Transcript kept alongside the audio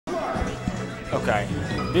Okay.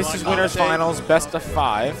 This is winners finals, best of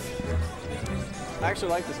 5. I actually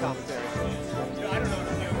like this commentary. I don't know what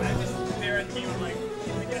to do. I just stare at you like,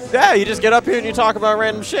 I guess. Yeah, you just get up here and you talk about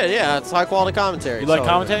random shit. Yeah, it's high quality commentary. You like so,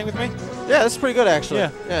 commentating with me? Yeah, this is pretty good actually.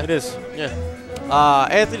 Yeah, it is. Yeah.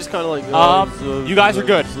 Anthony's kind of like. You guys are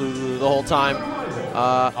good. The whole time.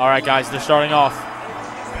 All right, guys, they're starting off.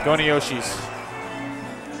 Going to Yoshi's.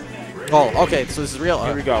 Oh, okay, so this is real.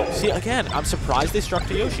 Here we go. See, again, I'm surprised they struck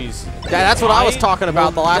to Yoshi's. Yeah, that's what I was talking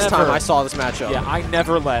about the last time I saw this matchup. Yeah, I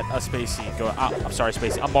never let a Spacey go. I'm sorry,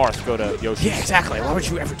 Spacey. A Marth go to Yoshi's. Yeah, exactly. Why would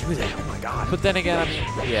you ever do that? Oh my god. But then again, I mean,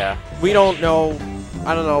 yeah. We don't know.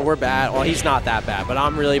 I don't know. We're bad. Well, he's not that bad, but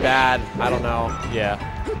I'm really bad. I don't know. Yeah.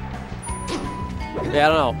 Yeah, I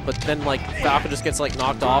don't know. But then, like, Falco just gets, like,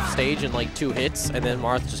 knocked off stage in, like, 2 hits, and then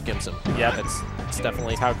Marth just gimps him. Yeah. It's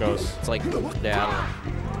definitely That's how it goes. It's like, yeah, I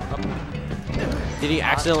don't know. Did he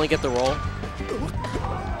accidentally get the roll?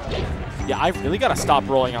 Yeah, I really got to stop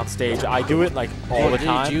rolling on stage. I do it, like, all the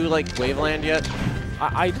time. Did you, like, Waveland yet?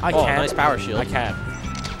 I oh, can. Nice power shield. I can.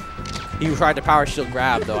 He tried to power shield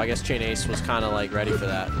grab, though. I guess Chain Ace was kind of, like, ready for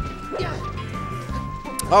that.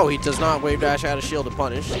 Oh, he does not wave dash out of shield to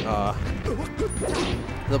punish. The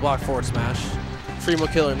block forward smash.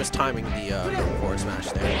 Freemukiller mistiming the forward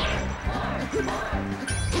smash there.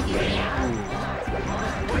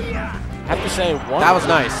 I have to say, that was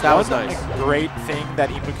nice. That was nice. Great thing that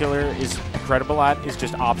Freemukiller is incredible at is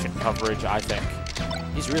just option coverage, I think.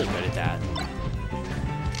 He's really good at that.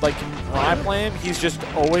 Like, when I play him, he's just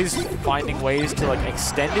always finding ways to, like,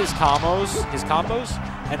 extend his combos,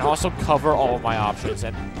 and also cover all of my options.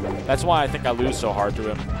 And that's why I think I lose so hard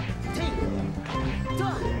to him.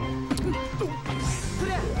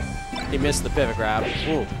 He missed the pivot grab.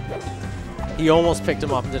 Ooh. He almost picked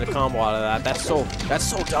him up and did a combo out of that. That's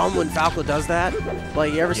so dumb when Falco does that.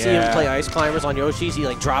 Like, you ever see him play Ice Climbers on Yoshi's? He,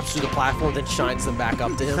 like, drops through the platform, then shines them back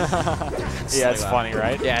up to him. Yeah, it's funny,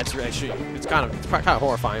 right? Yeah, it's kind of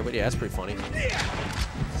horrifying, but yeah, it's pretty funny.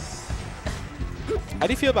 How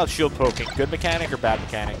do you feel about shield poking? Good mechanic or bad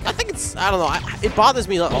mechanic? I think it's, I don't know. It bothers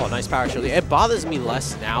me. Oh, nice power shield. It bothers me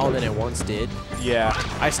less now than it once did. Yeah.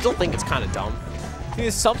 I still think it's kind of dumb.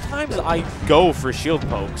 Because sometimes I go for shield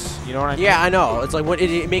pokes. You know what I mean? Yeah, I know. It's like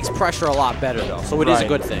it makes pressure a lot better though, so it is a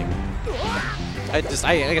good thing. Like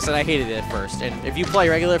I said, I hated it at first. And if you play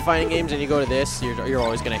regular fighting games and you go to this, you're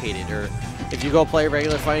always gonna hate it. Or if you go play a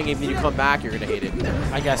regular fighting game and you come back, you're gonna hate it.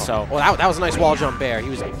 I guess so. Well, that was a nice wall jump there. He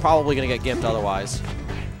was probably gonna get gimped otherwise.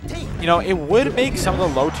 You know, it would make some of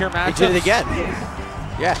the low tier matchups. He did it again.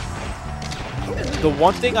 Yeah. The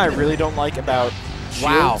one thing I really don't like about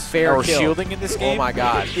shielding in this game, oh my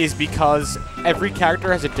god, is because every character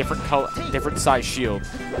has a different size shield.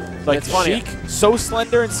 Like Sheik, so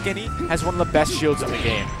slender and skinny, has one of the best shields in the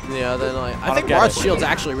game. Yeah, then I think Marth's shield's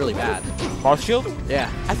actually really bad. Marth's shield? Yeah,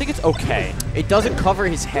 I think it's okay. It doesn't cover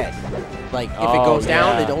his head. Like if it goes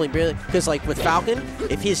down, it only barely. Because like with Falcon,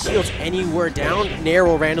 if his shield's anywhere down, Nair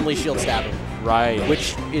will randomly shield stab him. Right.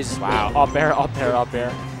 Which is up air, up air, up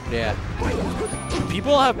air. Yeah.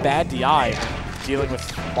 People have bad DI dealing with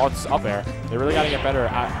Marth's up air. They really got to get better.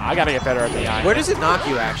 I got to get better at DI. Where does it knock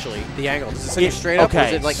you, actually? The angle? Does it send you straight up, or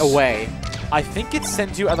is it, like, away? I think it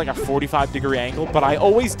sends you at, like, a 45-degree angle, but I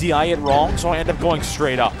always DI it wrong, so I end up going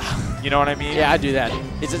straight up. You know what I mean? Yeah, I do that.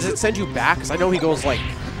 Does it send you back? Because I know he goes, like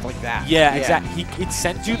that. Yeah, exactly. It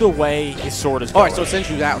sends you the way his sword is going. All right, so it sends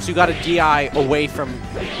you that. So you got to DI away from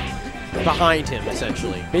behind him,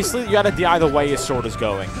 essentially. Basically, you got to DI the way his sword is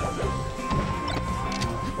going.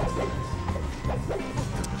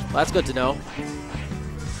 Well, that's good to know.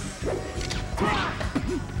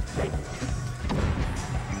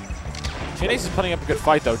 Chain Ace is putting up a good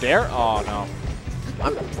fight, though. Dare? Oh, no.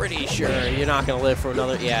 I'm pretty sure you're not going to live for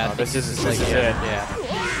another... Yeah, no, this is it.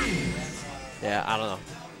 Yeah, I don't know.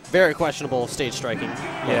 Very questionable stage striking.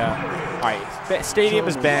 Yeah. All right. Stadium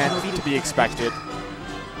is banned, to be expected.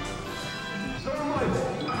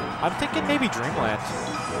 I'm thinking maybe Dreamland.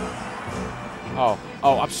 Oh,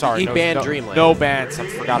 I'm sorry. He banned Dreamland. No bans. I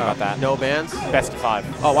forgot about that. No bans? Best of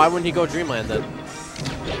 5. Oh, why wouldn't he go Dreamland then?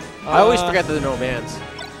 I always forget that there are no bans.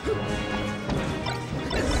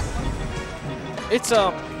 It's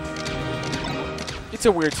a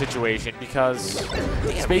weird situation because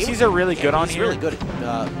Spaceys are really good on here. He's really good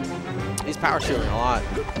at, he's power shielding a lot.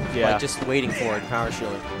 Yeah. Like just waiting for it, power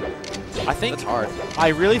shielding. I think that's hard. I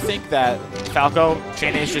really think that Falco,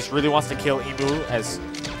 Chain Ace just really wants to kill Emu as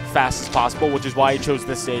fast as possible, which is why he chose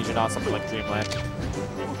this stage and not something like Dreamland.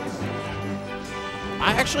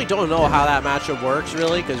 I actually don't know how that matchup works,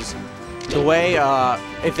 really, because the way,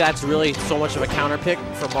 if that's really so much of a counter pick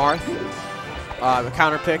for Marth,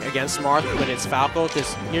 counter pick against Marth when it's Falco,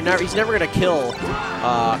 because he's never gonna kill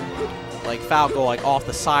like Falco like off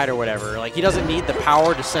the side or whatever. Like he doesn't need the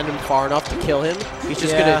power to send him far enough to kill him. He's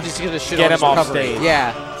just gonna shit get on his him off recovery. stage.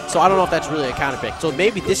 Yeah. So I don't know if that's really a counter pick. So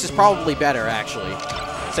maybe this is probably better actually,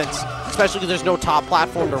 since especially because there's no top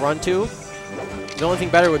platform to run to. The only thing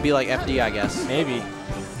better would be like FD, I guess. Maybe.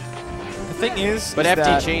 The thing is, But is FD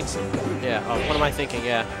that chains. Yeah. Oh, what am I thinking?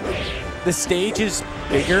 Yeah. the stage is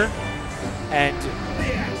bigger, and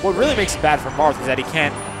what really makes it bad for Marth is that he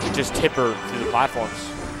can't just tip her through the platforms.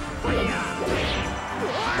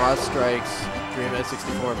 Marth strikes. Dream at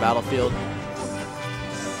 64 in Battlefield.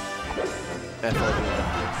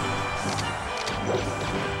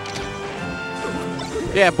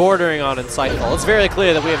 Yeah, bordering on insightful. It's very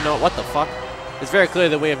clear that we have no. What the fuck? It's very clear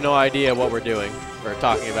that we have no idea what we're doing. We're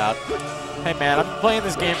talking about. Hey man, I've been playing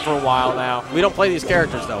this game for a while now. We don't play these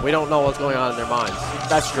characters though. We don't know what's going on in their minds.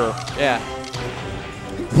 That's true. Yeah.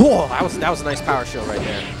 Whoa, that was a nice power shield right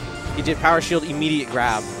there. He did power shield immediate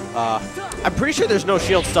grab. I'm pretty sure there's no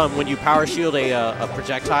shield stun when you power shield a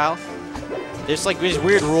projectile. There's like these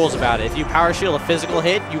weird rules about it. If you power shield a physical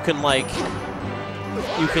hit, you can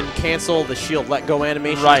cancel the shield let go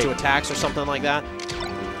animation to attacks or something like that.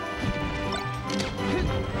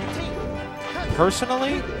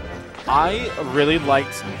 Personally, I really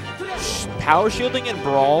liked power shielding in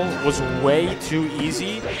Brawl was way too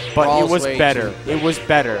easy, but Brawl's it was way better. It was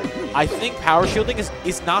better. I think power shielding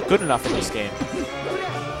is not good enough in this game.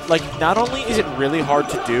 Like, not only is it really hard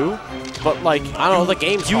to do, but like I don't know, the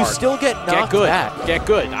game's you hard. still get knocked back. Get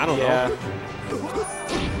good. I don't know.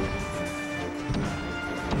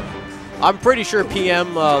 I'm pretty sure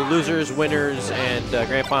PM losers, winners, and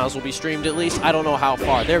grand finals will be streamed at least. I don't know how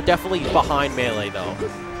far. They're definitely behind Melee though.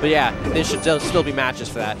 But yeah, there should still be matches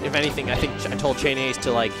for that. If anything, I think I told Chain Ace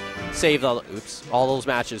to like save all those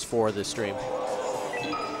matches for this stream.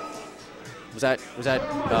 Was that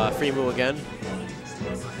Freemu again?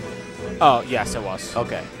 Oh yes, it was.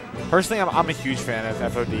 Okay. Personally, I'm a huge fan of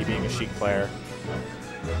FOD being a Sheik player.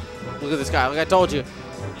 Look at this guy. Like I told you,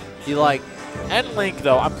 he like. And Link,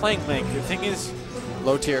 though. I'm playing Link. The thing is,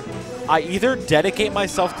 low tier. I either dedicate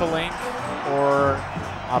myself to Link or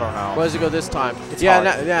I don't know. Where does it go this time? It's hard.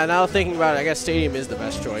 Now thinking about it, I guess Stadium is the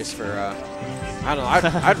best choice for. I don't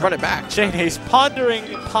know. I'd run it back. Chain Ace pondering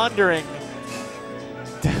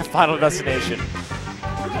Final Destination.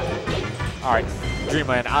 All right,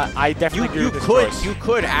 Dreamland. I definitely agree with this choice. You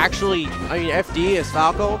could actually. I mean, FD is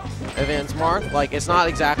Falco against Marth. Like it's not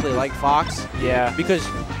exactly like Fox. Yeah. Because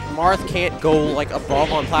Marth can't go like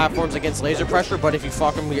above on platforms against laser pressure, but if you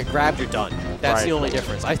fuck him, you get grabbed, you're done. That's the only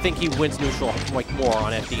difference. I think he wins neutral like more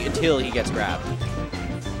on FD until he gets grabbed.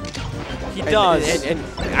 He does. And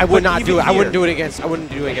I would not do it. I wouldn't do it against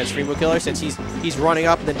Freemukiller since he's running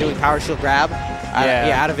up and then doing power shield grab.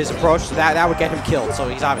 Out of his approach, so that would get him killed. So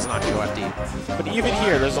he's obviously not going to go FD. But even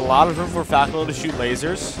here, there's a lot of room for Falco to shoot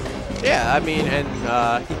lasers. Yeah, I mean, and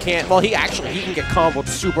he can't. Well, he can get comboed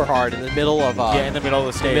super hard in the middle of in the middle of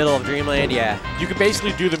the stage. In the middle of Dreamland. Yeah, you can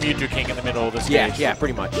basically do the Mewtwo King in the middle of the stage. Yeah,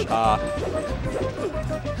 pretty much.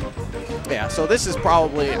 Yeah, so this is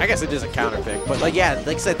probably. I guess it is a counter pick, but like like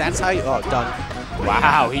I said, that's how you. Oh, done.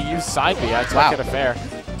 Wow, he used side B. That's not kind of fair.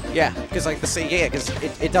 Yeah, because like because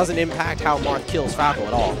it doesn't impact how Marth kills Falco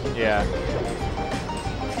at all. Yeah.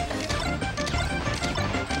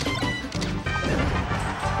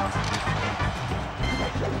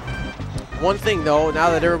 One thing though, now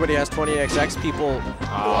that everybody has 20XX, people.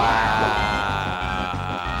 Wow.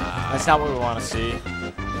 That's not what we want to see.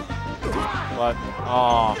 But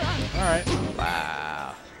all right.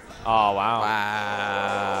 Wow. Oh wow.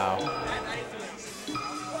 Wow.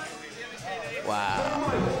 Wow.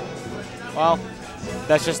 Well,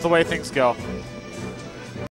 that's just the way things go.